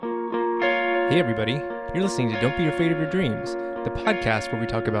Hey everybody, you're listening to Don't Be Afraid of Your Dreams, the podcast where we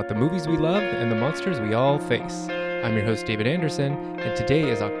talk about the movies we love and the monsters we all face. I'm your host David Anderson, and today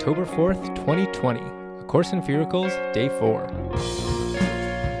is October 4th, 2020, A Course in Miracles, Day 4.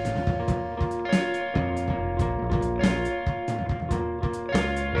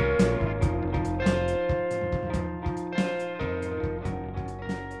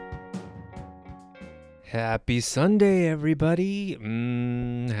 Happy Sunday, everybody.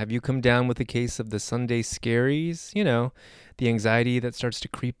 Have you come down with a case of the Sunday scaries? You know, the anxiety that starts to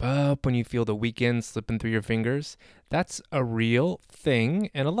creep up when you feel the weekend slipping through your fingers. That's a real thing,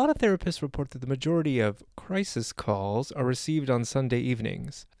 and a lot of therapists report that the majority of crisis calls are received on Sunday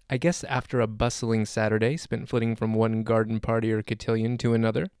evenings. I guess after a bustling Saturday spent flitting from one garden party or cotillion to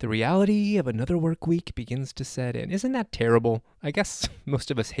another, the reality of another work week begins to set in. Isn't that terrible? I guess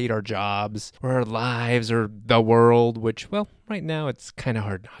most of us hate our jobs, or our lives, or the world, which, well, right now it's kind of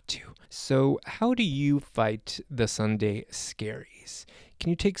hard not to. So how do you fight the Sunday scaries? Can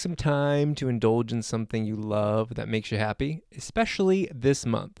you take some time to indulge in something you love that makes you happy? Especially this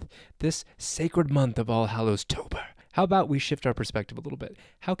month, this sacred month of All Hallows-tober. How about we shift our perspective a little bit?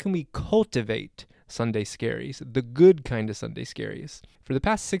 How can we cultivate Sunday scaries, the good kind of Sunday scaries? For the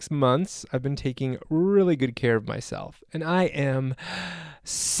past 6 months, I've been taking really good care of myself, and I am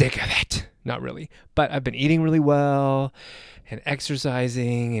sick of it. Not really, but I've been eating really well, and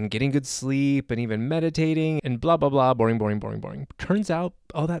exercising, and getting good sleep, and even meditating, and blah, blah, blah, boring. Turns out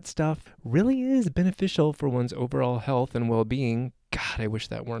all that stuff really is beneficial for one's overall health and well-being. God, I wish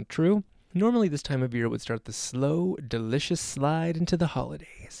that weren't true. Normally this time of year would start the slow, delicious slide into the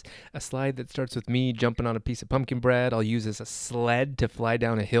holidays. A slide that starts with me jumping on a piece of pumpkin bread I'll use as a sled to fly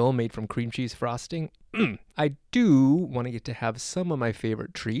down a hill made from cream cheese frosting. I do want to get to have some of my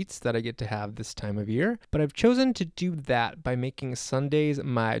favorite treats that I get to have this time of year, but I've chosen to do that by making Sundays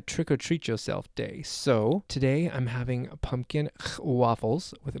my trick-or-treat-yourself day. So today I'm having pumpkin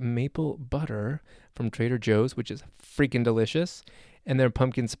waffles with maple butter from Trader Joe's, which is freaking delicious, and their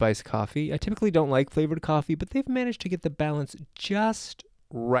pumpkin spice coffee. I typically don't like flavored coffee, but they've managed to get the balance just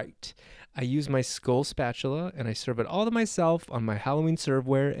right. I use my skull spatula and I serve it all to myself on my Halloween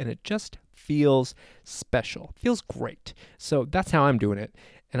serveware, and it just feels special. Feels great. So that's how I'm doing it.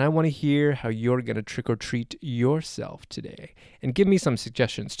 And I want to hear how you're going to trick or treat yourself today. And give me some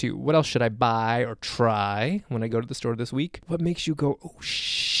suggestions too. What else should I buy or try when I go to the store this week? What makes you go, oh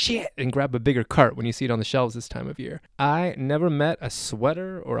shit, and grab a bigger cart when you see it on the shelves this time of year? I never met a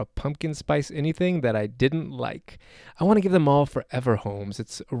sweater or a pumpkin spice anything that I didn't like. I want to give them all forever homes.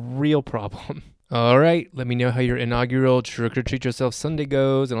 It's a real problem. All right, let me know how your inaugural Trick or Treat Yourself Sunday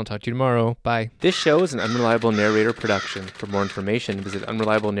goes, and I'll talk to you tomorrow. Bye. This show is an Unreliable Narrator production. For more information, visit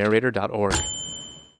unreliablenarrator.org.